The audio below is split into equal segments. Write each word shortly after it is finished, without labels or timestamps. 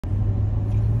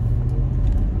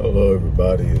Hello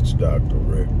everybody, it's Dr.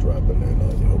 Rick dropping in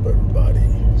on you. Hope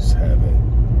everybody's having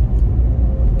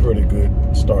a pretty good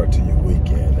start to your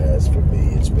weekend. As for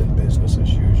me, it's been business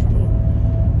as usual.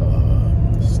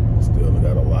 Still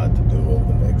got a lot to do over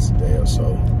the next day or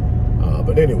so.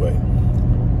 But anyway,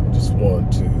 I just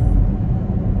want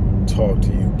to talk to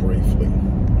you briefly.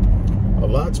 A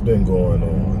lot's been going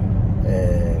on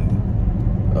and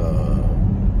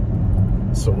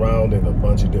surrounding a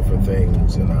bunch of different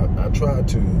things, and I try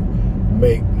to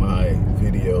make my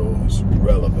videos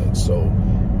relevant. So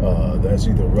there's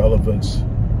either relevance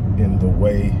in the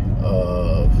way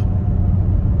of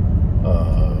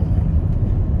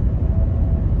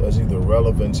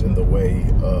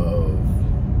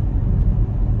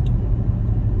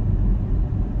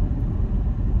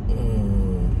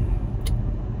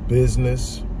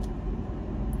business,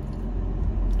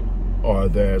 or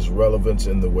there's relevance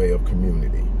in the way of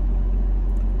community.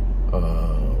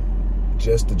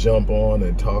 Just to jump on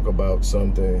and talk about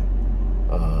something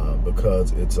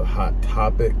because it's a hot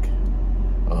topic,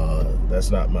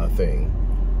 that's not my thing.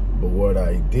 But what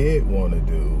I did want to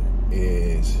do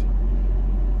is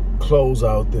close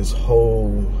out this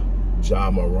whole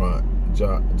Ja Morant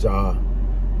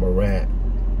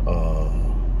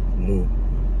loop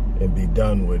and be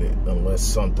done with it unless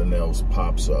something else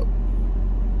pops up.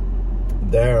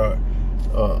 There are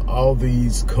all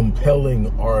these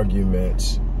compelling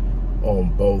arguments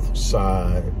on both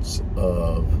sides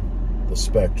of the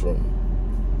spectrum.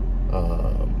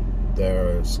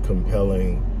 There's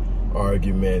compelling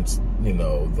arguments,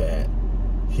 that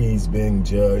he's being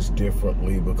judged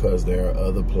differently because there are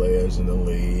other players in the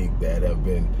league that have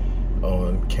been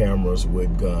on cameras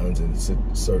with guns in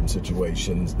certain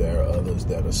situations. There are others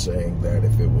that are saying that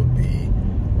if it would be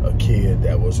a kid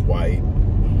that was white,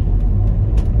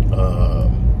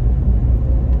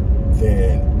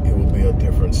 then it will be a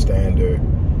different standard.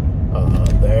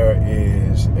 There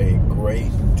is a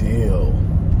great deal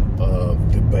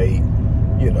of debate,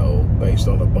 based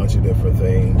on a bunch of different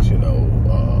things.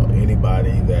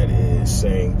 Anybody that is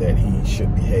saying that he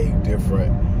should behave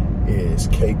different is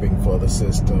caping for the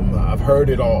system. I've heard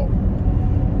it all.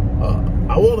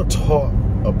 I want to talk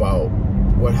about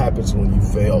what happens when you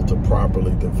fail to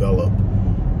properly develop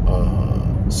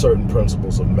certain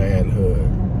principles of manhood,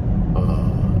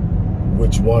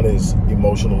 which one is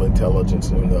emotional intelligence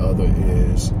and the other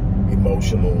is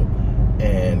emotional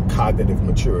and cognitive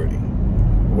maturity,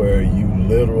 where you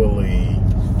literally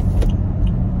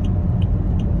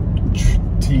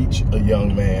teach a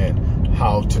young man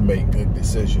how to make good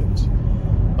decisions.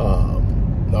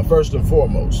 Now, first and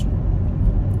foremost,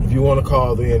 if you want to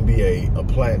call the NBA a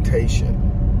plantation,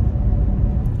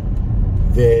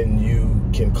 then you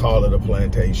can call it a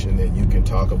plantation and you can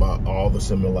talk about all the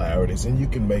similarities and you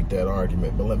can make that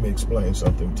argument. But let me explain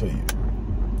something to you.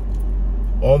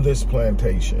 On this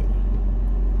plantation,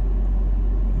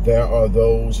 there are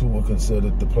those who were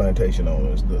considered the plantation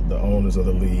owners, the owners of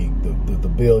the league, the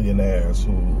billionaires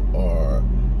who are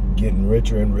getting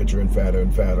richer and richer and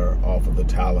fatter off of the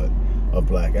talent of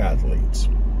black athletes.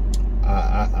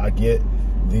 I get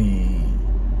the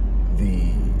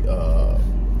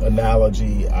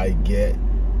analogy. I get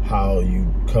how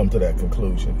you come to that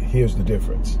conclusion. Here's the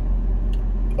difference.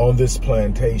 On this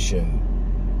plantation,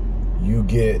 you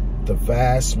get the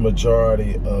vast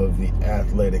majority of the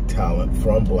athletic talent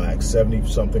from blacks.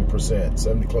 70-something percent,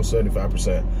 close to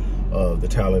 75% of the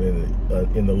talent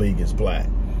in the league is black.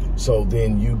 So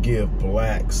then you give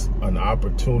blacks an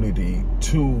opportunity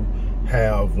to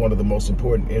have one of the most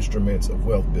important instruments of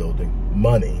wealth building,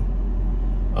 money.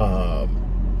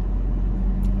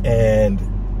 And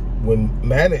when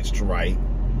managed right,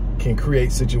 can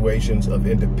create situations of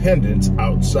independence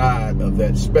outside of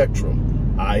that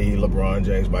spectrum, i.e. LeBron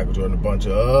James, Michael Jordan, a bunch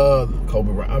of other,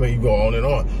 Kobe Bryant. I mean, you go on and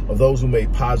on, of those who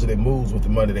made positive moves with the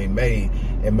money they made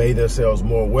and made themselves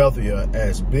more wealthier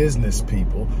as business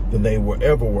people than they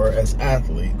ever were as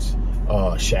athletes,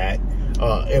 Shaq,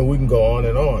 and we can go on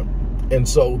and on. And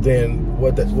so then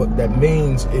what that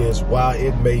means is, while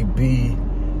it may be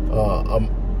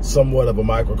somewhat of a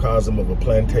microcosm of a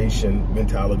plantation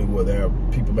mentality where there are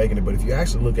people making it, but if you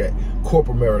actually look at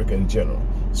corporate America in general,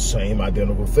 same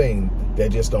identical thing. They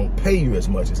just don't pay you as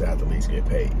much as athletes get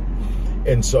paid.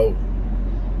 And so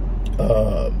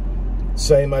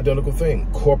same identical thing.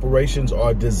 Corporations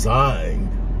are designed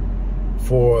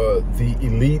for the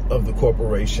elite of the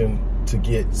corporation to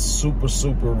get super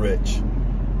rich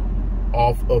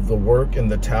off of the work and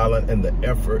the talent and the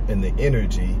effort and the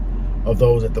energy of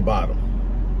those at the bottom.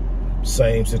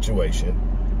 Same situation.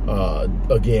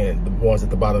 Again, the ones at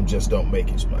the bottom just don't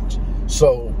make as much.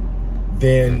 So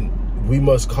then we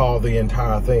must call the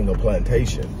entire thing a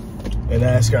plantation and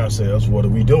ask ourselves, what are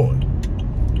we doing?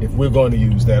 If we're going to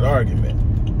use that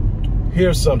argument,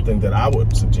 here's something that I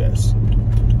would suggest.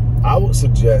 I would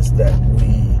suggest that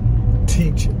we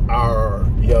teach our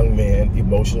young men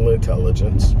emotional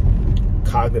intelligence,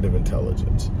 cognitive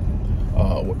intelligence,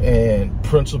 and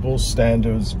principles,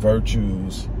 standards,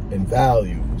 virtues, and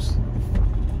values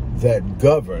that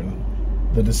govern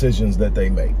the decisions that they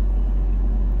make.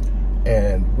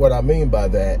 And what I mean by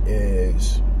that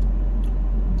is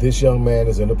this young man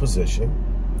is in a position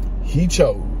he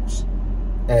chose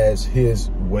as his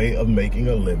way of making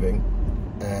a living,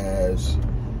 as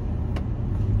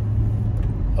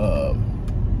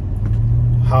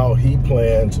how he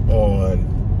plans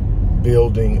on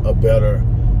building a better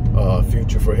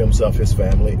future for himself, his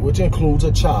family, which includes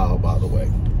a child, by the way.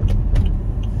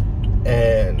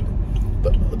 And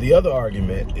the other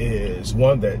argument is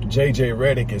one that J.J.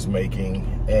 Redick is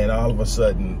making, and all of a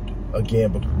sudden,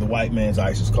 again, the white man's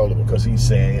ice is colder because he's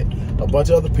saying it. A bunch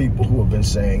of other people who have been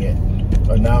saying it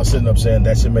are now sitting up saying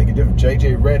that should make a difference.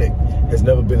 J.J. Redick has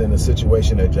never been in a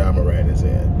situation that Ja Morant is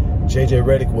in. J.J.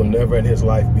 Redick will never in his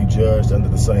life be judged under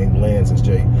the same lens as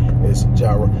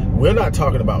Ja. We're not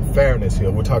talking about fairness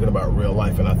here. We're talking about real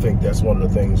life, and I think that's one of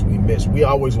the things we miss. We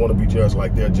always want to be judged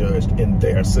like they're judged in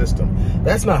their system.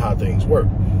 That's not how things work.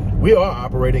 We are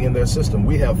operating in their system.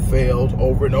 We have failed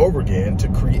over and over again to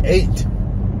create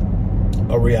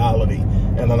a reality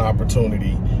and an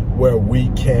opportunity where we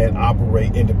can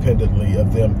operate independently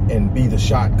of them and be the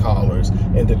shot callers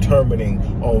and determining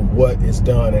on what is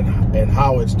done and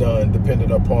how it's done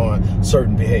depending upon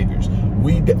certain behaviors.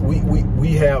 We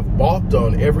have balked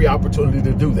on every opportunity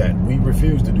to do that. We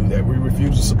refuse to do that. We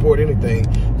refuse to support anything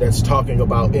that's talking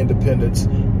about independence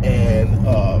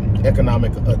and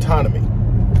economic autonomy.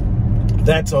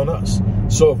 That's on us.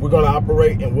 So if we're going to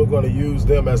operate and we're going to use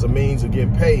them as a means of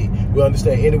getting paid, we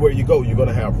understand anywhere you go, you're going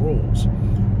to have rules.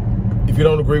 If you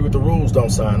don't agree with the rules, don't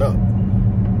sign up.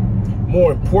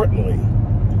 More importantly,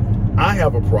 I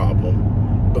have a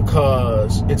problem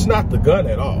because it's not the gun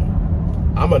at all.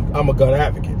 I'm a gun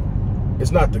advocate.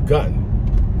 It's not the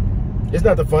gun. It's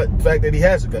not the fact that he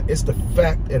has a gun. It's the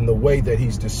fact and the way that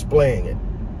he's displaying it.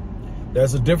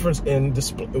 There's a difference in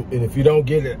display. And if you don't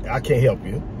get it, I can't help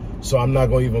you. So I'm not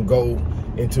going to even go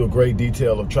into a great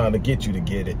detail of trying to get you to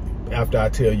get it after I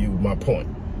tell you my point.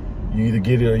 You either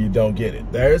get it or you don't get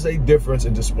it. There is a difference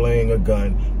in displaying a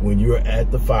gun when you're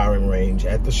at the firing range,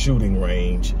 at the shooting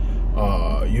range.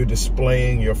 You're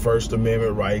displaying your First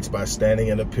Amendment rights by standing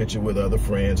in a picture with other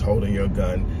friends holding your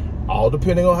gun, all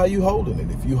depending on how you holding it.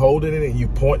 If you holding it and you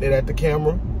pointing it at the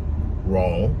camera,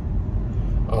 wrong.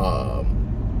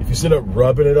 If you sit up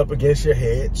rubbing it up against your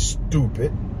head,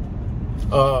 stupid.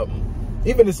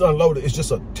 Even it's unloaded, it's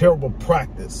just a terrible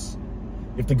practice.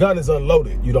 If the gun is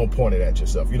unloaded, you don't point it at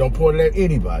yourself. You don't point it at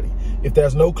anybody. If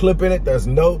there's no clip in it, there's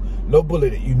no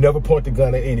bullet in it. You never point the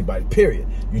gun at anybody, period.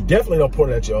 You definitely don't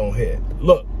point it at your own head.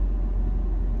 Look,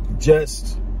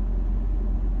 just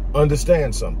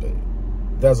understand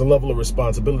something. There's a level of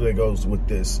responsibility that goes with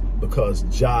this because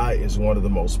Ja is one of the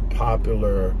most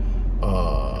popular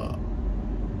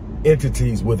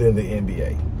entities within the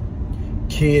NBA.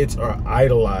 Kids are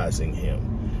idolizing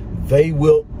him. They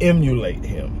will emulate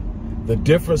him. The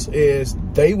difference is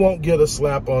they won't get a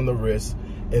slap on the wrist,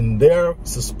 and their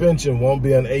suspension won't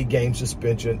be an 8-game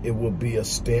suspension. It will be a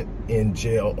stint in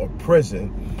jail or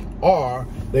prison, or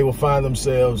they will find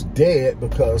themselves dead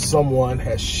because someone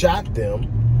has shot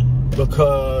them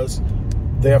because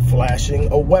they're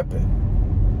flashing a weapon.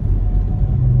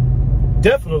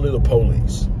 Definitely the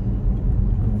police.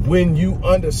 When you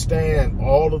understand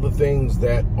all of the things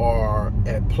that are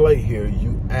at play here,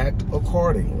 you act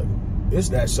accordingly. It's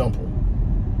that simple.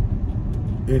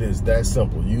 It is that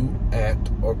simple. You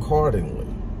act accordingly.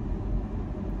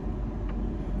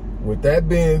 With that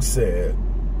being said,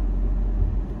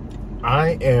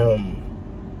 I am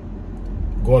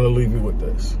going to leave you with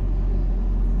this.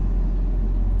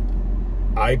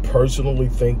 I personally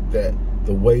think that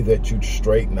the way that you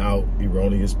straighten out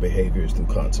erroneous behavior is through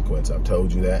consequence. I've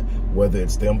told you that. Whether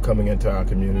it's them coming into our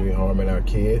community, harming our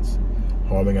kids,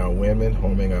 harming our women,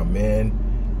 harming our men,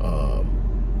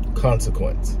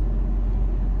 consequence.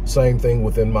 Same thing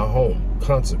within my home,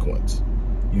 consequence.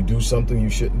 You do something you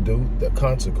shouldn't do, the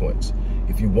consequence.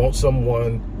 If you want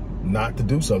someone not to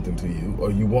do something to you,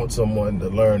 or you want someone to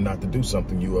learn not to do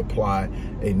something, you apply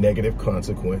a negative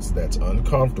consequence that's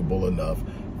uncomfortable enough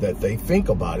that they think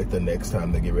about it the next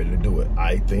time they get ready to do it.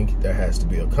 I think there has to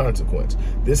be a consequence.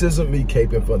 This isn't me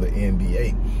caping for the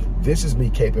NBA. This is me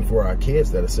caping for our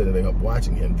kids that are sitting up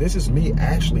watching him. This is me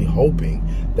actually hoping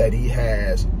that he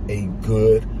has a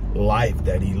good life,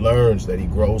 that he learns, that he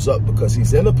grows up, because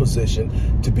he's in a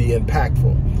position to be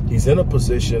impactful. He's in a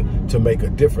position to make a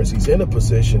difference. He's in a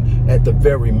position, at the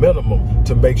very minimum,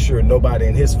 to make sure nobody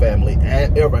in his family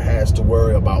ever has to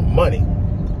worry about money.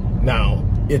 Now,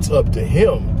 it's up to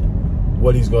him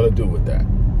what he's going to do with that.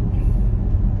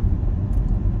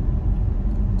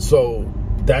 So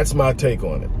that's my take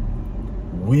on it.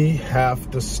 We have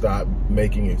to stop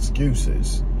making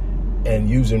excuses and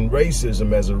using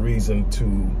racism as a reason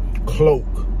to cloak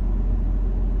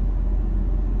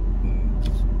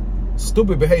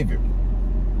stupid behavior.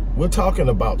 We're talking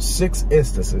about 6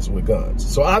 instances with guns.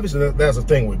 So obviously there's a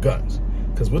thing with guns,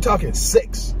 because we're talking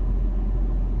 6.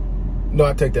 No,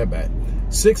 I take that back.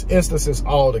 6 instances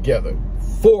altogether.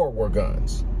 4 were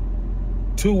guns.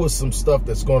 2 was some stuff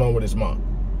that's going on with his mom.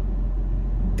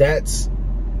 That's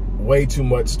way too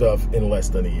much stuff in less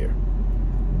than a year.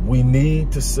 We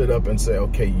need to sit up and say,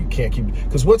 okay, you can't keep,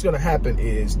 because what's going to happen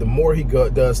is the more he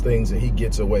does things and he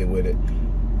gets away with it,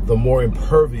 the more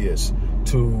impervious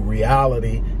to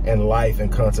reality and life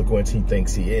and consequence he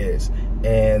thinks he is,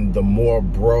 and the more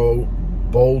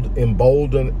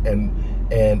emboldened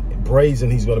and brazen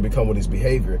he's going to become with his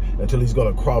behavior, until he's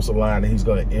going to cross a line and he's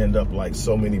going to end up like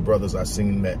so many brothers I've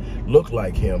seen that look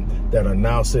like him, that are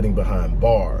now sitting behind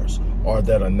bars, or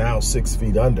that are now 6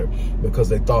 feet under because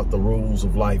they thought the rules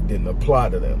of life didn't apply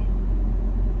to them.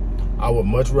 I would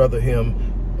much rather him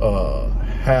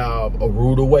have a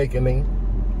rude awakening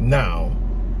now,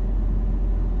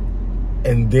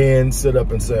 and then sit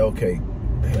up and say, okay,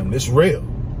 damn, this real.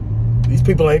 These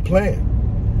people ain't playing.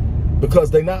 Because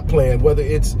they're not playing, whether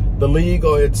it's the league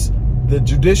or it's the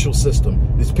judicial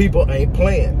system. These people ain't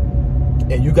playing.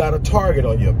 And you got a target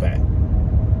on your back.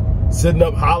 Sitting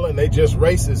up hollering they just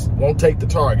racist won't take the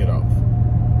target off.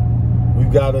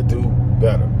 We've got to do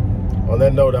better. On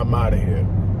that note, I'm out of here.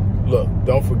 Look,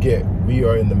 don't forget, we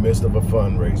are in the midst of a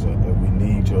fundraiser and we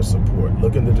need your support.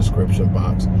 Look in the description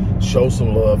box. Show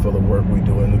some love for the work we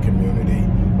do in the community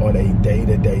on a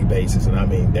day-to-day basis, and I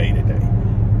mean day-to-day.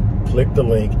 Click the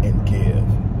link and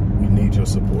give. We need your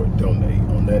support. Donate.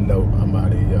 On that note, I'm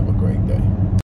out of here. Have a great day.